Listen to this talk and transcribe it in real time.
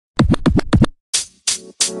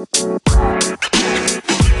This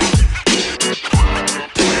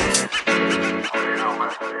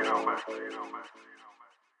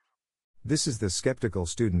is the Skeptical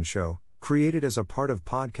Student Show, created as a part of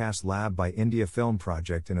Podcast Lab by India Film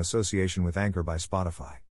Project in association with Anchor by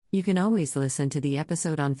Spotify. You can always listen to the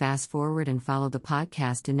episode on Fast Forward and follow the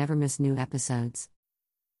podcast to never miss new episodes.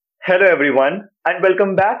 Hello everyone, and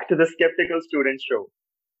welcome back to the Skeptical Student Show.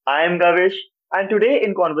 I am Gavish, and today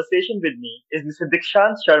in conversation with me is Mr.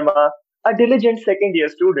 Dikshant Sharma, a diligent second-year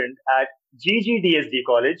student at GGDSD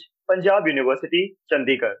College, Punjab University,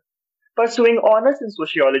 Chandigarh. Pursuing honors in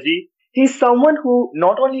sociology, he is someone who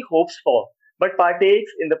not only hopes for, but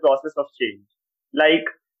partakes in the process of change. Like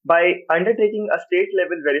by undertaking a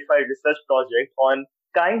state-level verified research project on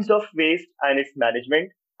kinds of waste and its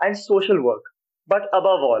management and social work. But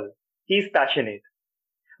above all, he is passionate,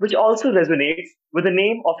 which also resonates with the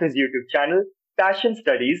name of his YouTube channel, Passion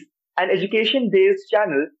Studies, an education-based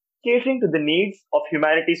channel catering to the needs of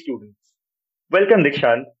humanities students. Welcome,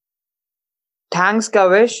 Dikshant. Thanks,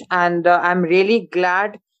 Kavish, and I'm really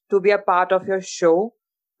glad to be a part of your show.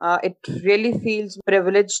 It really feels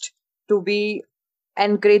privileged to be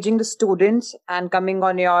encouraging the students and coming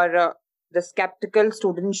on your the Skeptical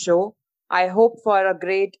Student Show. I hope for a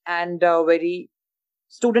great and very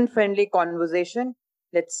student-friendly conversation.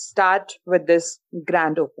 Let's start with this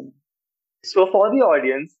grand opening. So for the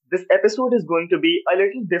audience, this episode is going to be a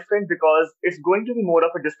little different because it's going to be more of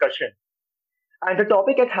a discussion. And the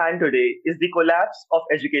topic at hand today is the collapse of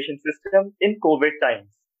education system in COVID times.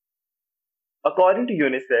 According to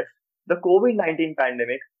UNICEF, the COVID-19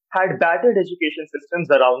 pandemic had battered education systems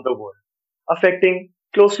around the world, affecting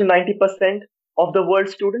close to 90% of the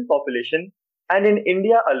world's student population, and in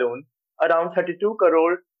India alone, around 32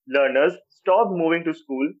 crore learners stopped moving to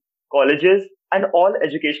school, colleges, and all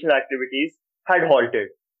educational activities had halted.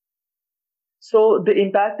 So the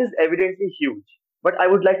impact is evidently huge, but I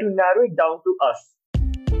would like to narrow it down to us.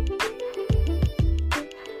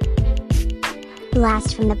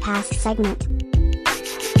 Blast from the past segment.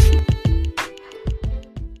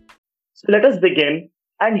 So let us begin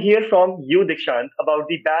and hear from you, Dikshant, about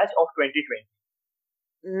the batch of 2020.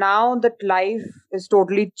 Now that life is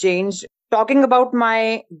totally changed, talking about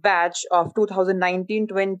my batch of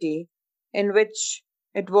 2019-20, in which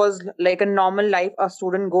it was like a normal life. A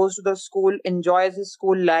student goes to the school, enjoys his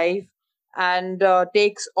school life, and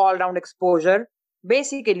takes all-round exposure.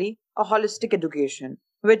 Basically, a holistic education,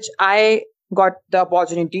 which I got the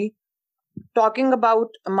opportunity. Talking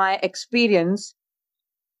about my experience,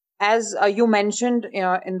 as you mentioned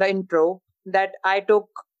in the intro, that I took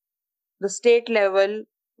the state level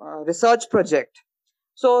research project.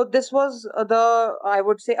 So this was I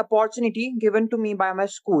would say, opportunity given to me by my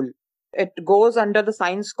school. It goes under the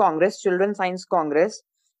Science Congress, Children's Science Congress,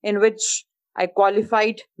 in which I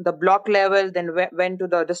qualified the block level, then went to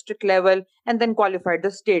the district level, and then qualified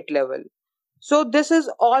the state level. So this is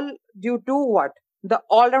all due to what? The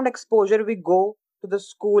all-round exposure we go to the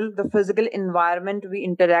school, the physical environment we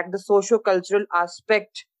interact, the socio-cultural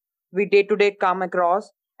aspect we day-to-day come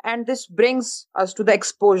across, and this brings us to the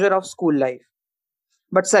exposure of school life.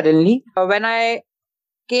 But suddenly, when I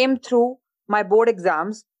came through my board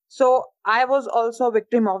exams, so I was also a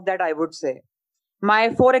victim of that, I would say. My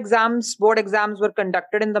board exams were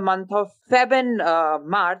conducted in the month of Feb and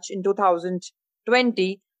March in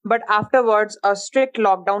 2020. But afterwards, a strict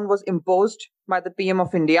lockdown was imposed by the PM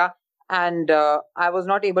of India, and I was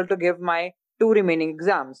not able to give my 2 remaining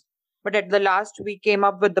exams. But at the last, we came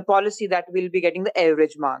up with the policy that we'll be getting the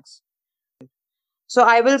average marks. So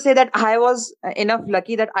I will say that I was enough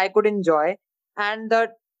lucky that I could enjoy, and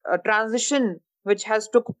the transition which has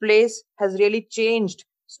took place has really changed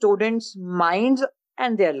students' minds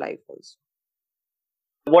and their life also.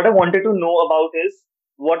 What I wanted to know about is,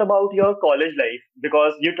 what about your college life?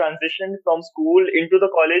 Because you transitioned from school into the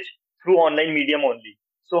college through online medium only.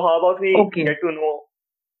 So how about we get to know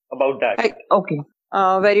about that?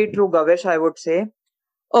 Very true, Gavish, I would say.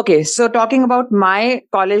 Okay, so talking about my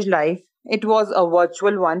college life, it was a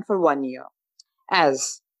virtual one for 1 year.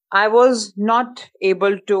 As I was not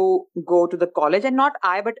able to go to the college, and not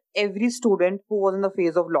I, but every student who was in the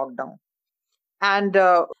phase of lockdown. And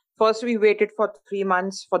first we waited for 3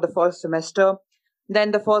 months for the first semester.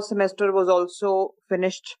 Then the first semester was also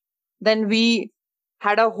finished. Then we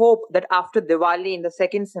had a hope that after Diwali in the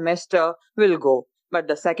second semester we'll go. But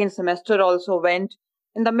the second semester also went.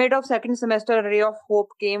 In the mid of second semester, a ray of hope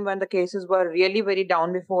came when the cases were really very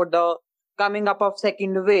down before the coming up of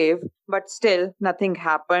second wave. But still nothing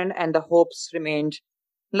happened and the hopes remained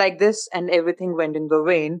like this, and everything went in the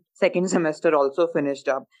vain. Second semester also finished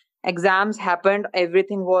up. Exams happened,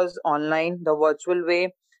 everything was online, the virtual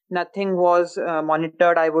way. Nothing was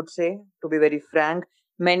monitored, I would say, to be very frank.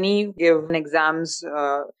 Many give exams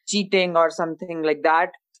cheating or something like that.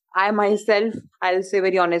 I myself, I'll say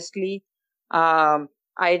very honestly,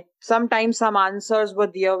 I sometimes some answers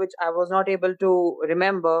were there which I was not able to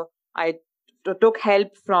remember. I took help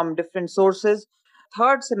from different sources.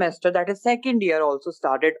 Third semester, that is second year, also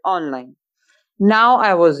started online. Now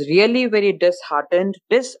I was really very disheartened,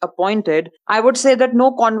 disappointed. I would say that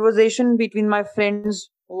no conversation between my friends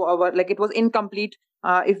were like it was incomplete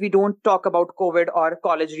if we don't talk about COVID or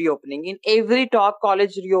college reopening. In every talk,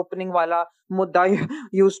 college reopening wala mudda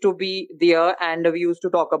used to be there and we used to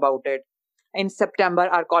talk about it. In September,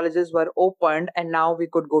 our colleges were opened and now we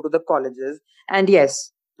could go to the colleges. And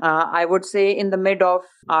yes, I would say in the mid of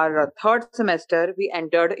our third semester, we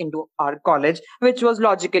entered into our college, which was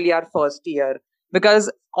logically our first year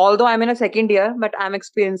because although I'm in a second year, but I'm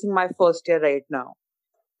experiencing my first year right now.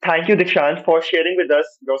 Thank you, Dikshant, for sharing with us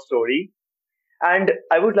your story. And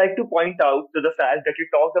I would like to point out to the fact that you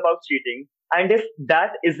talked about cheating. And if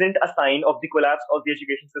that isn't a sign of the collapse of the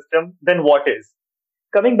education system, then what is?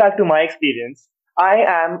 Coming back to my experience, I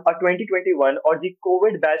am a 2021 or the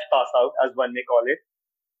COVID batch pass out, as one may call it.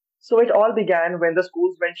 So it all began when the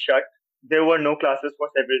schools went shut. There were no classes for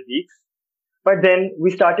several weeks. But then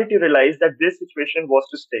we started to realize that this situation was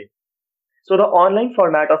to stay. So the online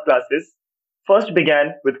format of classes first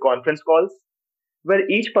began with conference calls, where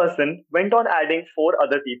each person went on adding four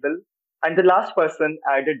other people, and the last person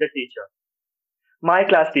added the teacher. My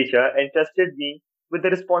class teacher entrusted me with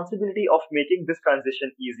the responsibility of making this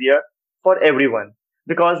transition easier for everyone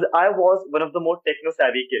because I was one of the more techno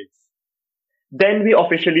savvy kids. Then we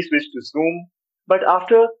officially switched to Zoom, but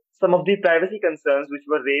after some of the privacy concerns which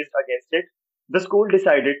were raised against it, the school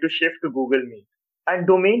decided to shift to Google Meet, and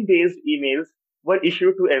domain based emails were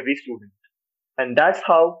issued to every student. And that's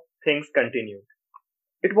how things continued.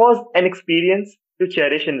 It was an experience to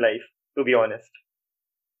cherish in life, to be honest.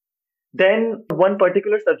 Then, one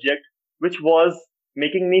particular subject which was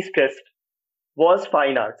making me stressed was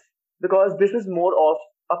fine arts, because this is more of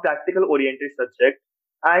a practical oriented subject.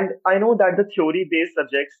 And I know that the theory based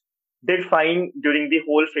subjects did fine during the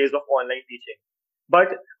whole phase of online teaching. But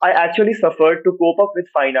I actually suffered to cope up with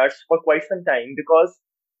fine arts for quite some time because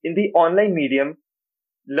in the online medium,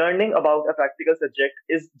 learning about a practical subject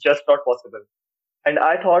is just not possible. And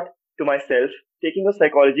I thought to myself, taking a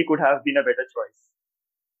psychology could have been a better choice.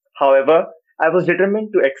 However, I was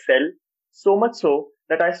determined to excel, so much so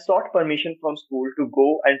that I sought permission from school to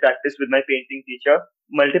go and practice with my painting teacher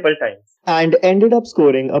multiple times. And ended up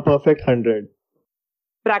scoring a perfect 100.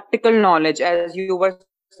 Practical knowledge, as you were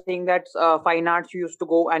saying that fine arts, you used to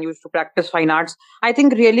go and you used to practice fine arts. I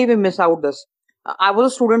think really we miss out this. I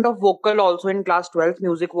was a student of vocal also in class 12th,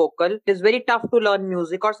 music vocal. It is very tough to learn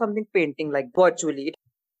music or something painting like virtually.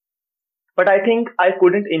 But I think I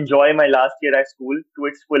couldn't enjoy my last year at school to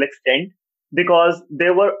its full extent because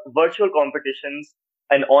there were virtual competitions,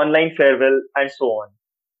 an online farewell, and so on.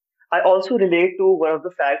 I also relate to one of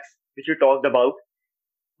the facts which you talked about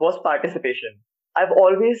was participation. I've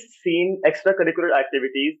always seen extracurricular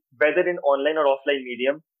activities, whether in online or offline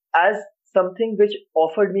medium, as something which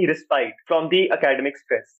offered me respite from the academic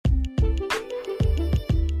stress.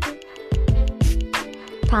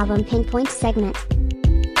 Problem pinpoint segment.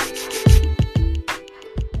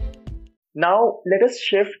 Now, let us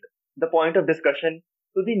shift the point of discussion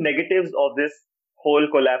to the negatives of this whole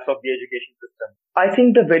collapse of the education system. I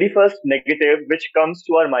think the very first negative which comes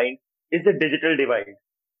to our mind is the digital divide.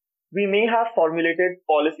 We may have formulated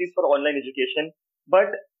policies for online education, but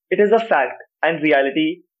it is a fact and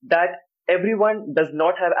reality that everyone does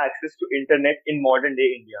not have access to internet in modern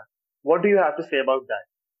day India. What do you have to say about that?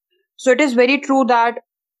 So it is very true that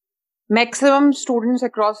maximum students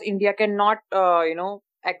across India cannot,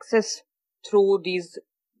 access through these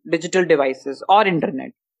digital devices or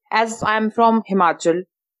internet. As I'm from Himachal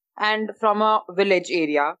and from a village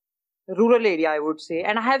area, rural area, I would say,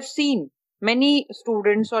 and I have seen many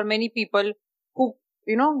students or many people who,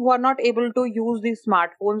 who are not able to use these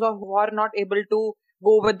smartphones or who are not able to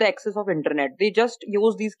go with the access of internet. They just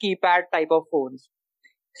use these keypad type of phones.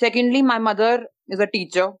 Secondly, my mother is a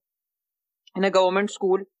teacher in a government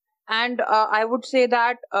school. And I would say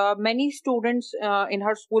that many students in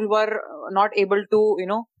her school were not able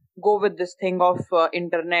to, go with this thing of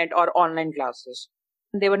internet or online classes.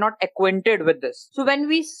 They were not acquainted with this. So when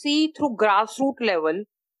we see through grassroots level,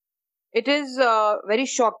 it is very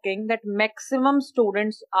shocking that maximum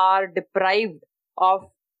students are deprived of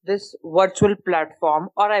this virtual platform,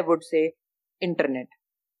 or I would say internet.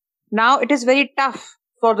 Now it is very tough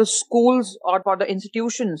for the schools or for the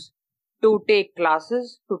institutions to take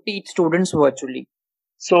classes to teach students virtually.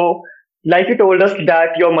 So, like you told us that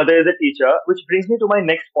your mother is a teacher, which brings me to my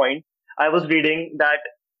next point. I was reading that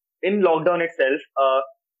in lockdown itself,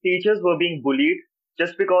 teachers were being bullied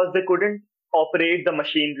just because they couldn't operate the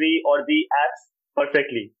machinery or the apps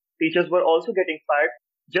perfectly. Teachers were also getting fired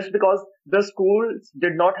just because the schools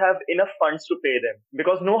did not have enough funds to pay them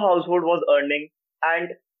because no household was earning, and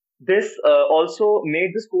this also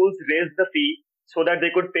made the schools raise the fee so that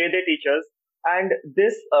they could pay their teachers, and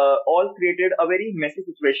this all created a very messy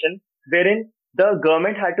situation wherein the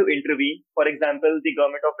government had to intervene. For example, the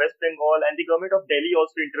government of West Bengal and the government of Delhi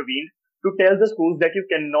also intervened to tell the schools that you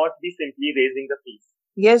cannot be simply raising the fees.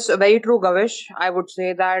 Yes, very true, Gavish. I would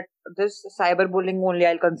say that this cyberbullying only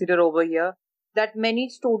I'll consider over here. That many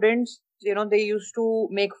students, they used to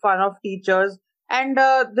make fun of teachers, and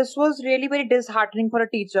this was really very disheartening for a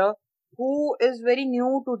teacher who is very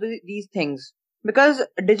new to these things, because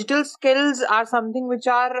digital skills are something which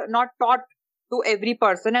are not taught to every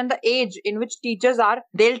person, and the age in which teachers are,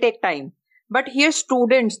 they'll take time. But here,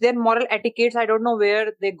 students, their moral etiquettes, I don't know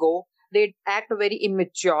where they go. They act very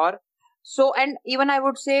immature. So, and even I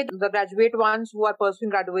would say the graduate ones who are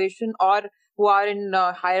pursuing graduation or who are in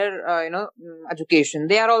higher, education,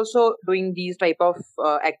 they are also doing these type of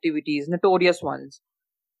activities, notorious ones.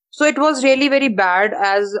 So it was really very bad,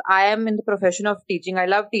 as I am in the profession of teaching. I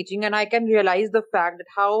love teaching, and I can realize the fact that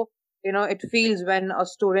how, it feels when a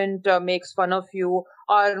student makes fun of you,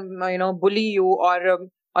 or, bully you,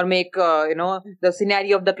 or make, the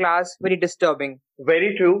scenario of the class very disturbing.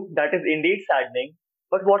 Very true. That is indeed saddening.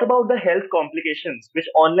 But what about the health complications which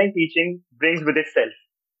online teaching brings with itself?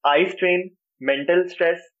 Eye strain, mental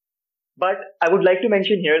stress. But I would like to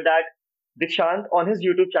mention here that Dikshant on his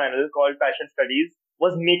YouTube channel called Passion Studies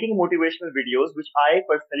was making motivational videos which I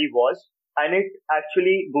personally watched, and it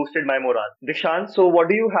actually boosted my morale. Dikshant, so what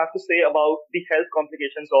do you have to say about the health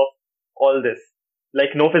complications of all this?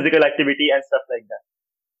 Like no physical activity and stuff like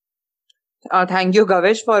that. Thank you,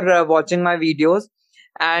 Gavish, for watching my videos.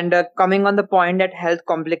 And coming on the point that health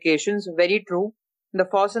complications, very true. The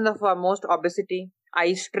first and the foremost, obesity,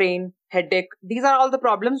 eye strain, headache. These are all the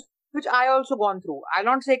problems which I also gone through. I'll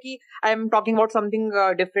not say ki I'm talking about something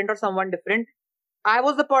different or someone different. I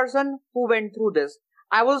was the person who went through this.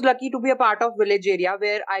 I was lucky to be a part of village area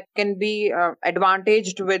where I can be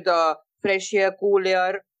advantaged with fresh air, cool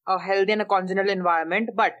air, a healthy and a congenial environment.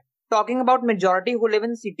 But talking about majority who live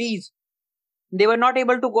in cities, they were not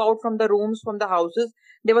able to go out from the rooms, from the houses.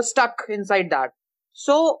 They were stuck inside that.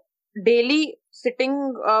 So daily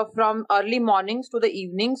sitting from early mornings to the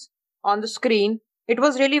evenings on the screen, it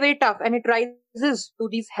was really very tough, and it rises to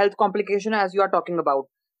these health complications as you are talking about.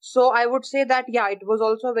 So I would say that, yeah, it was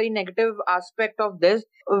also a very negative aspect of this.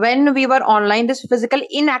 When we were online, this physical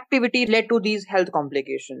inactivity led to these health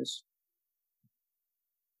complications.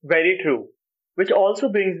 Very true. Which also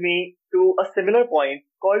brings me to a similar point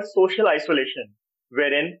called social isolation,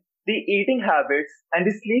 wherein the eating habits and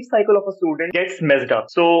the sleep cycle of a student gets messed up.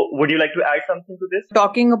 So, would you like to add something to this?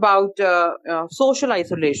 Talking about social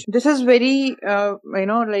isolation, this is very,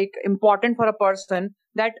 important for a person,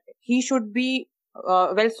 that he should be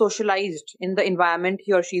well socialized in the environment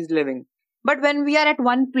he or she is living. But when we are at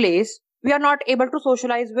one place, we are not able to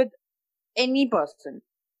socialize with any person.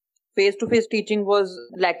 Face-to-face teaching was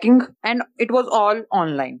lacking, and it was all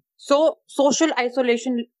online. So social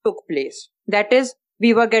isolation took place. That is,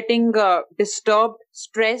 we were getting disturbed,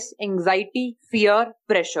 stress, anxiety, fear,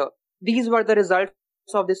 pressure. These were the results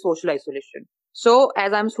of this social isolation. So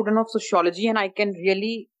as I'm a student of sociology, and I can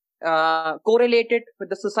really correlate it with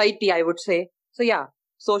the society, I would say. So yeah,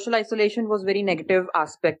 social isolation was very negative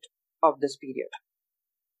aspect of this period.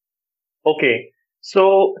 Okay.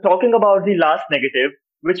 So, talking about the last negative,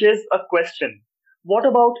 which is a question. What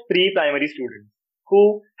about pre-primary students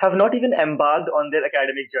who have not even embarked on their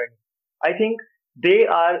academic journey? I think they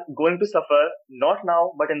are going to suffer not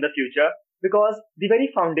now but in the future because the very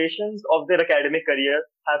foundations of their academic career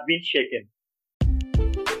have been shaken.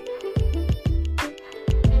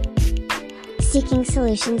 Seeking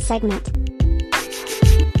Solutions segment.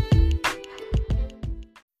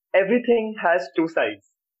 Everything has two sides,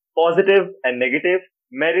 positive and negative,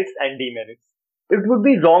 merits and demerits. It would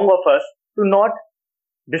be wrong of us to not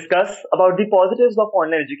discuss about the positives of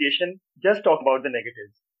online education, just talk about the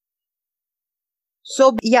negatives.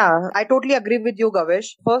 So yeah, I totally agree with you,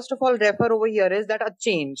 Gavish. First of all, refer over here is that a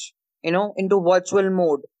change, into virtual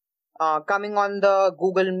mode. Coming on the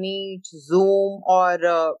Google Meet, Zoom,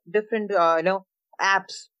 or different,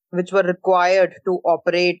 apps which were required to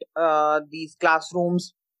operate these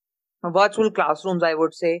classrooms, virtual classrooms, I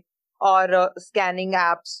would say. or scanning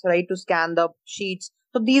apps, right, to scan the sheets.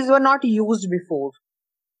 So these were not used before.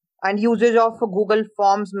 And usage of Google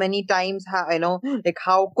Forms many times, like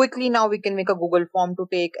how quickly now we can make a Google form to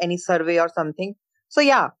take any survey or something. So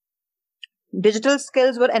yeah, digital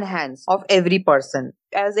skills were enhanced of every person.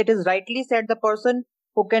 As it is rightly said, the person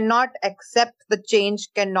who cannot accept the change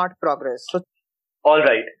cannot progress. So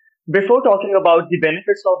Alright, before talking about the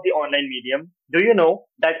benefits of the online medium, do you know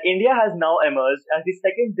that India has now emerged as the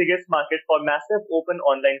second biggest market for massive open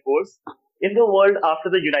online course in the world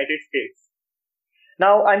after the United States?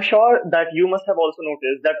 Now, I'm sure that you must have also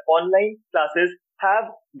noticed that online classes have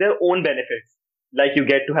their own benefits. Like you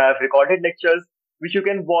get to have recorded lectures, which you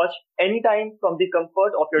can watch anytime from the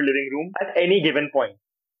comfort of your living room at any given point.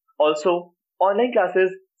 Also, online classes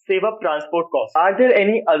save up transport costs. Are there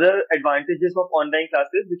any other advantages of online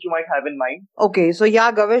classes which you might have in mind? okay, so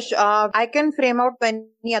yeah, Gavish, I can frame out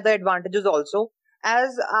many other advantages also.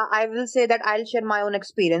 As I will say that I'll share my own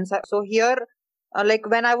experience. So here, like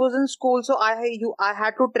when I was in school, so I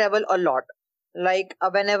had to travel a lot. Like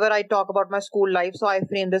whenever I talk about my school life, so I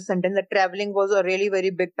frame this sentence that traveling was a really very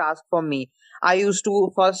big task for me. I used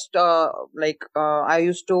to first I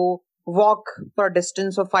used to walk for a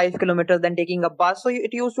distance of 5 kilometers, then taking a bus. So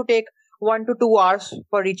it used to take 1 to 2 hours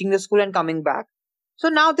for reaching the school and coming back. So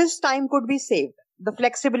now this time could be saved. The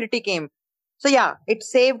flexibility came. So yeah, it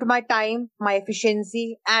saved my time, my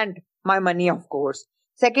efficiency, and my money, of course.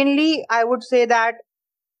 Secondly, I would say that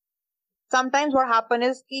sometimes what happens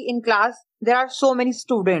is ki in class, there are so many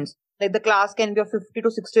students. Like the class can be of 50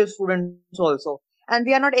 to 60 students also. And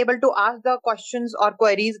we are not able to ask the questions or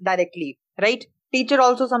queries directly, right? Teacher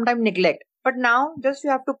also sometimes neglect. But now just you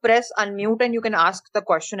have to press unmute and you can ask the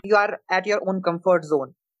question. You are at your own comfort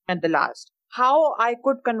zone at the last. How I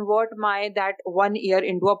could convert my that 1 year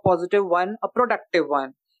into a positive one, a productive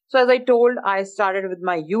one. So as I told, I started with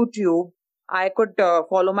my YouTube. I could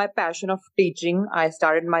follow my passion of teaching. I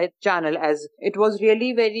started my channel as it was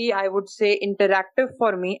really very, I would say, interactive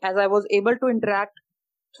for me, as I was able to interact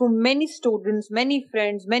through many students, many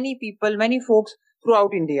friends, many people, many folks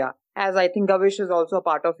throughout India. As I think Gavish is also a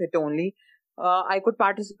part of it only. I could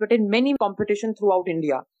participate in many competitions throughout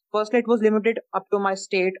India. Firstly, it was limited up to my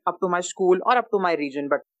state, up to my school, or up to my region.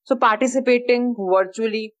 But so participating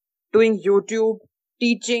virtually, doing YouTube,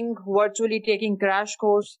 teaching virtually, taking crash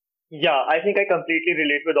course. Yeah, I think I completely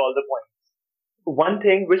relate with all the points. One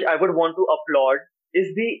thing which I would want to applaud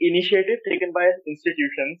is the initiative taken by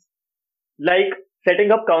institutions like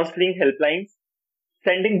setting up counseling helplines,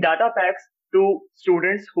 sending data packs to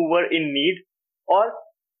students who were in need, or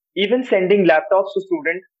even sending laptops to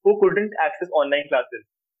students who couldn't access online classes.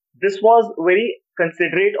 This was very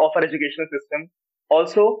considerate of our educational system.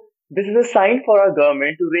 Also, this is a sign for our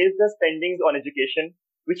government to raise the spendings on education,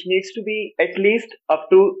 which needs to be at least up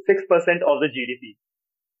to 6% of the GDP.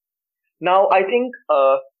 Now, I think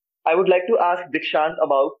I would like to ask Dikshant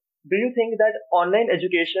about, do you think that online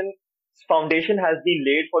education foundation has been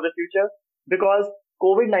laid for the future? Because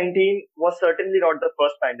COVID-19 was certainly not the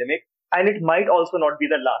first pandemic, and it might also not be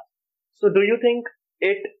the last. So do you think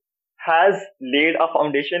it has laid a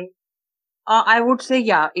foundation? I would say,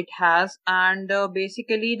 yeah, it has. And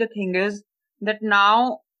basically, the thing is that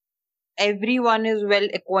now everyone is well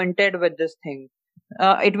acquainted with this thing.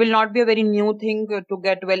 It will not be a very new thing to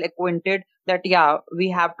get well acquainted that, yeah, we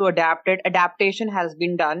have to adapt it. Adaptation has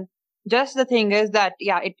been done. Just the thing is that,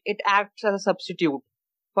 yeah, it acts as a substitute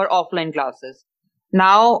for offline classes.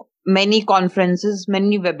 Now, many conferences,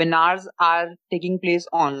 many webinars are taking place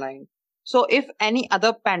online. So if any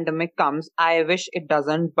other pandemic comes, I wish it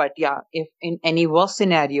doesn't, but yeah, if in any worst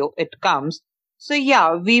scenario it comes, so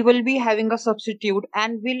yeah, we will be having a substitute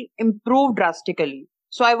and will improve drastically.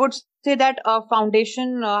 So I would say that a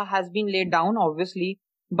foundation has been laid down, obviously,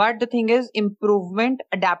 but the thing is improvement,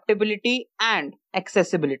 adaptability, and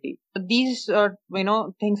accessibility. These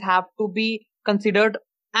things have to be considered.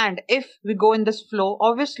 And if we go in this flow,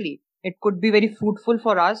 obviously, it could be very fruitful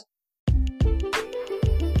for us.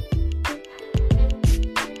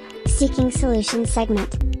 Seeking Solutions segment.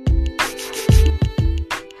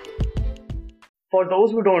 For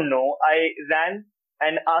those who don't know, I ran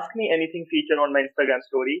an Ask Me Anything feature on my Instagram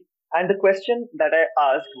story. And the question that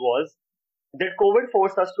I asked was, did COVID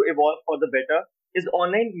force us to evolve for the better? Is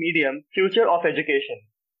online medium future of education?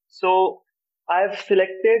 So I've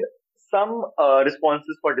selected some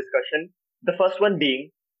responses for discussion. The first one being,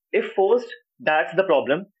 if forced, that's the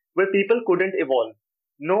problem, where people couldn't evolve.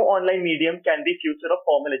 No online medium can be future of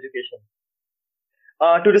formal education.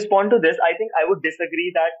 To respond to this, I think I would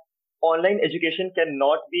disagree that online education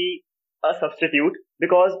cannot be a substitute,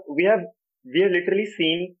 because we have literally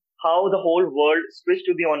seen how the whole world switched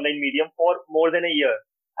to the online medium for more than a year.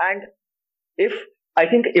 And if I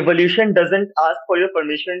think evolution doesn't ask for your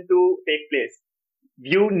permission to take place,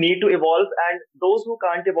 you need to evolve, and those who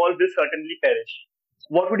can't evolve will certainly perish.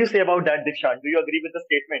 What would you say about that, Dikshant? Do you agree with the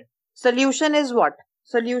statement? Solution is what?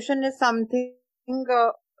 Solution is something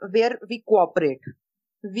where we cooperate.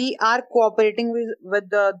 We are cooperating with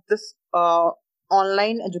this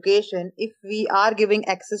online education if we are giving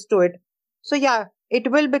access to it. So yeah, it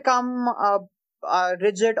will become a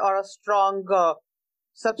rigid or a strong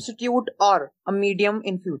substitute or a medium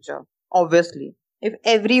in future, obviously, if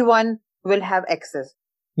everyone will have access.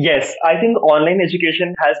 Yes, I think online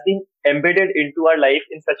education has been embedded into our life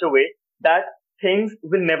in such a way that things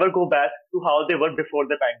will never go back to how they were before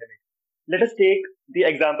the pandemic. Let us take the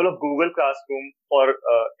example of Google Classroom for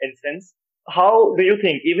instance. How do you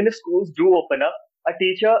think, even if schools do open up, a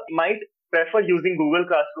teacher might prefer using Google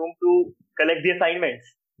Classroom to collect the assignments?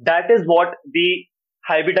 That is what the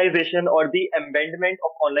hybridization or the embedment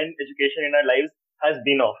of online education in our lives has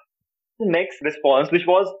been of. The next response, which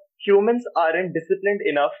was humans aren't disciplined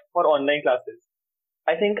enough for online classes.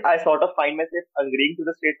 I think I sort of find myself agreeing to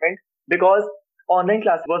the statement because online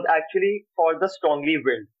class was actually for the strongly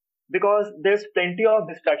willed. Because there's plenty of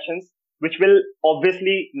distractions which will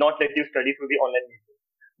obviously not let you study through the online medium.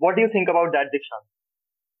 What do you think about that, Dikshant?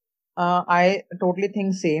 I totally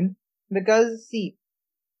think same, because see,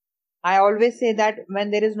 I always say that when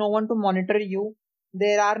there is no one to monitor you,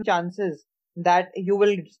 there are chances that you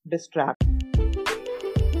will distract.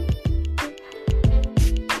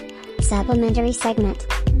 Supplementary segment.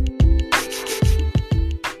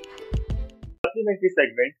 Supplementary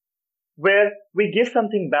segment where we give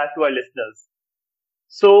something back to our listeners.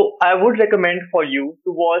 So I would recommend for you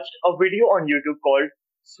to watch a video on YouTube called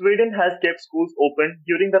Sweden has kept schools open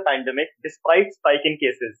during the pandemic despite spike in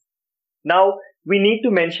cases. Now, we need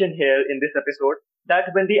to mention here in this episode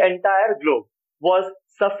that when the entire globe was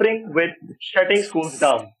suffering with shutting schools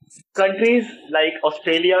down, countries like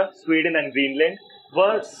Australia, Sweden and Greenland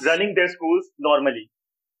were running their schools normally.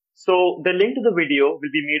 So the link to the video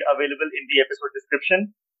will be made available in the episode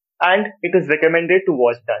description, and it is recommended to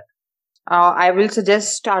watch that. I will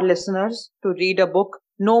suggest our listeners to read a book,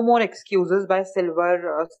 No More Excuses by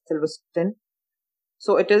Silverstein.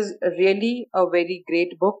 So it is really a very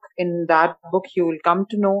great book. In that book, you will come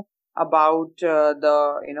to know about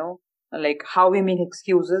like how we make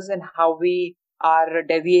excuses and how we are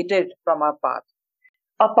deviated from our path.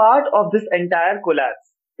 A part of this entire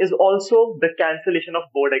collapse is also the cancellation of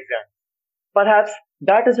board exams. Perhaps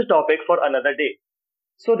that is a topic for another day.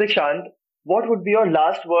 So Dikshant, what would be your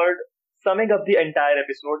last word summing up the entire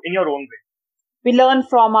episode in your own way? We learn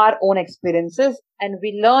from our own experiences and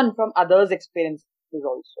we learn from others' experiences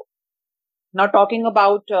also. Now talking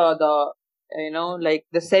about the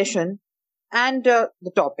session and the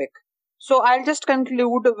topic. So I'll just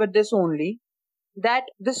conclude with this only,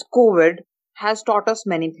 that this COVID has taught us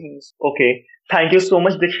many things. Okay. Thank you so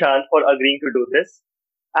much, Dikshant, for agreeing to do this.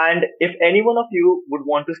 And if any one of you would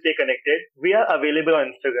want to stay connected, we are available on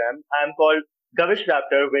Instagram. I am called Gavish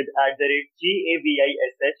Raptor with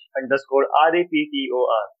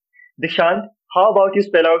 @GAVISH_RAPTOR. Dikshant, how about you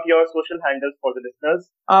spell out your social handles for the listeners?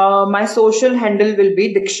 My social handle will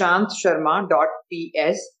be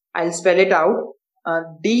DikshantSharma.ps. I'll spell it out.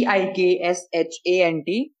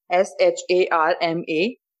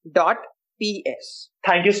 DIKSHANTSHARMA.ps.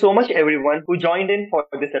 Thank you so much, everyone who joined in for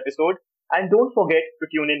this episode. And don't forget to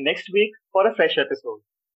tune in next week for a fresh episode.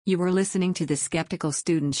 You were listening to the Skeptical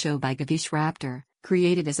Student Show by Gavish Raptor,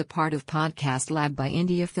 created as a part of Podcast Lab by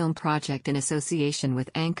India Film Project in association with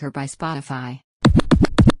Anchor by Spotify.